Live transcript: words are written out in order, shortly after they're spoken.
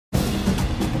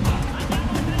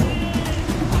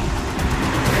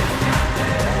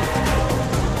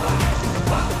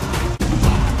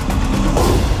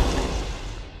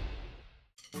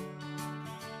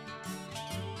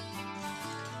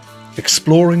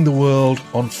exploring the world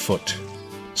on foot,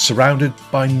 surrounded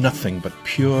by nothing but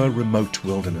pure remote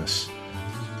wilderness.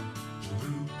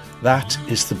 That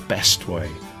is the best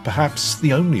way, perhaps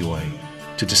the only way,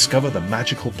 to discover the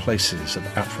magical places of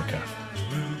Africa.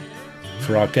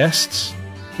 For our guests,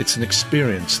 it's an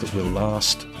experience that will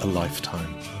last a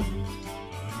lifetime.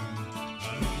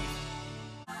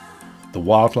 The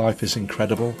wildlife is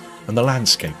incredible and the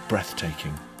landscape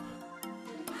breathtaking.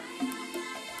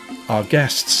 Our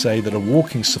guests say that a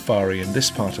walking safari in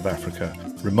this part of Africa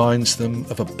reminds them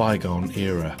of a bygone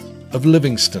era, of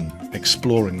Livingstone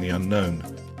exploring the unknown.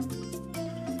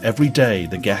 Every day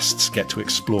the guests get to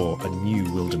explore a new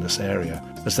wilderness area,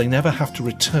 as they never have to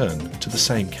return to the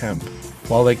same camp.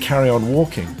 While they carry on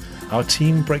walking, our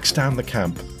team breaks down the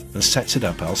camp and sets it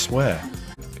up elsewhere.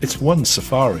 It's one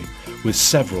safari with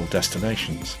several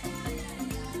destinations.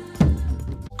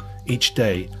 Each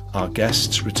day, our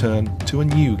guests return to a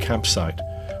new campsite,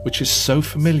 which is so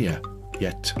familiar,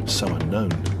 yet so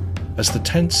unknown, as the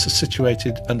tents are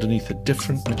situated underneath a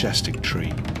different majestic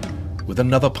tree, with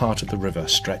another part of the river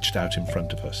stretched out in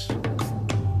front of us.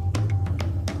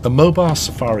 A mobile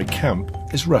safari camp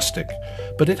is rustic,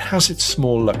 but it has its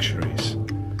small luxuries.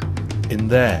 In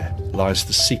there lies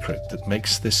the secret that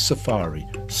makes this safari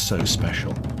so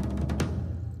special.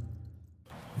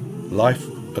 Life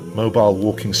at mobile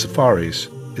walking safaris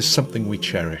is something we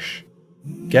cherish.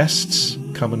 Guests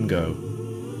come and go,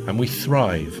 and we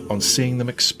thrive on seeing them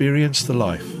experience the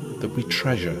life that we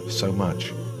treasure so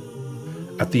much.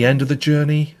 At the end of the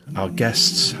journey, our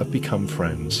guests have become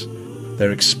friends.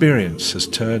 Their experience has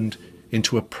turned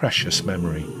into a precious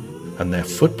memory, and their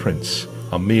footprints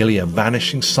are merely a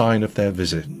vanishing sign of their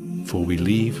visit, for we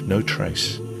leave no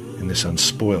trace in this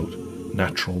unspoilt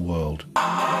natural world.